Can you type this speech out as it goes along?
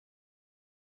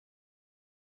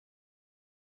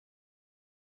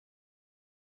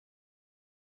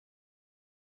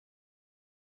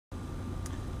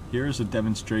Here is a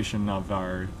demonstration of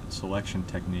our selection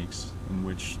techniques in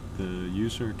which the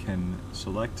user can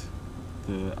select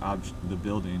the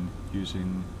building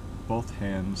using both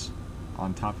hands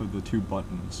on top of the two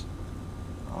buttons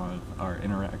of our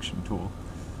interaction tool.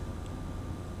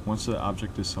 Once the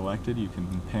object is selected, you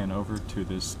can pan over to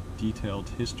this detailed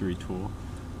history tool,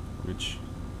 which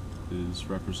is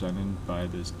represented by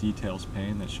this details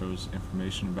pane that shows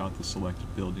information about the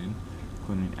selected building,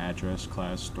 including address,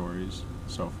 class, stories,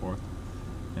 so forth.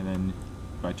 And then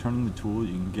by turning the tool,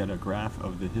 you can get a graph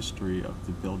of the history of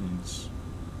the building's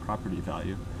property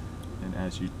value, and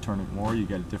as you turn it more, you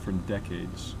get different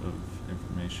decades of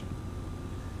information.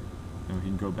 And we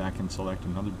can go back and select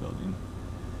another building.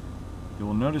 You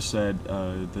will notice that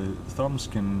the thumbs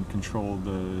can control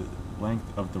the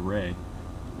length of the ray.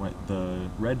 When the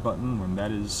red button, when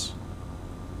that is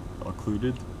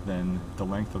occluded, then the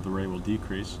length of the ray will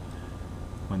decrease.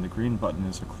 When the green button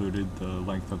is occluded, the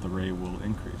length of the ray will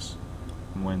increase.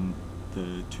 And when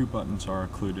the two buttons are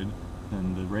occluded,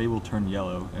 then the ray will turn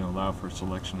yellow and allow for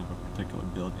selection of a particular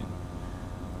building.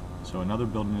 So another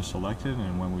building is selected,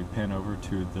 and when we pan over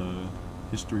to the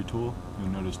history tool, you'll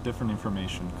notice different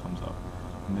information comes up.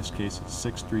 In this case, it's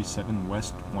 637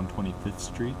 West 125th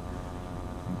Street,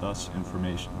 and thus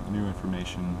new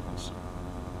information has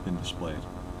been displayed.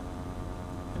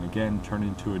 And again,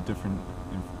 turning to a different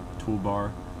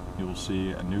toolbar, you will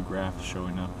see a new graph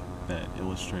showing up that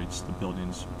illustrates the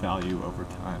building's value over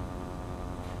time.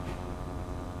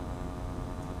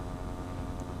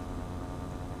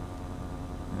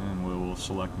 And we will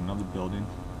select another building.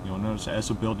 You'll notice as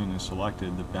a building is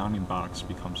selected, the bounding box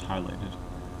becomes highlighted.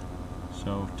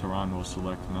 So Tehran will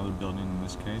select another building in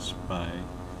this case by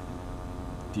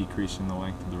decreasing the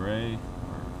length of the ray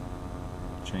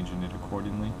or changing it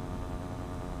accordingly.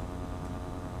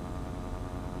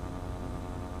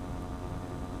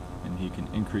 And he can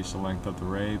increase the length of the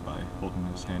ray by holding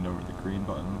his hand over the green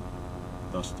button.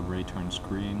 Thus the ray turns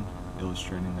green,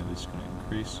 illustrating that it's going to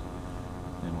increase.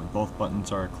 And when both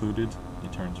buttons are occluded,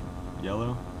 it turns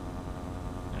yellow,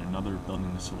 and another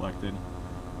building is selected.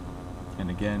 And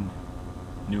again,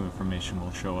 new information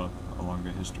will show up along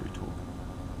the history tool.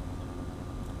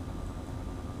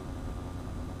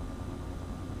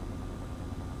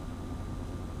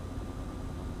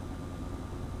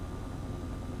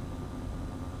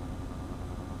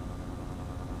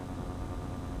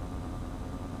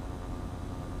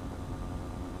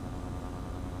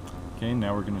 Okay,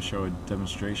 now we're going to show a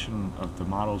demonstration of the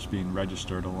models being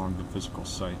registered along the physical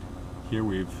site. Here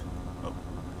we've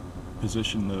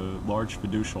positioned the large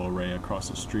fiducial array across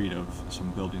the street of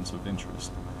some buildings of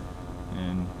interest.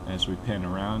 And as we pan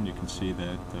around, you can see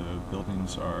that the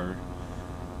buildings are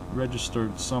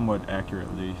registered somewhat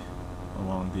accurately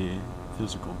along the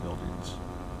physical buildings.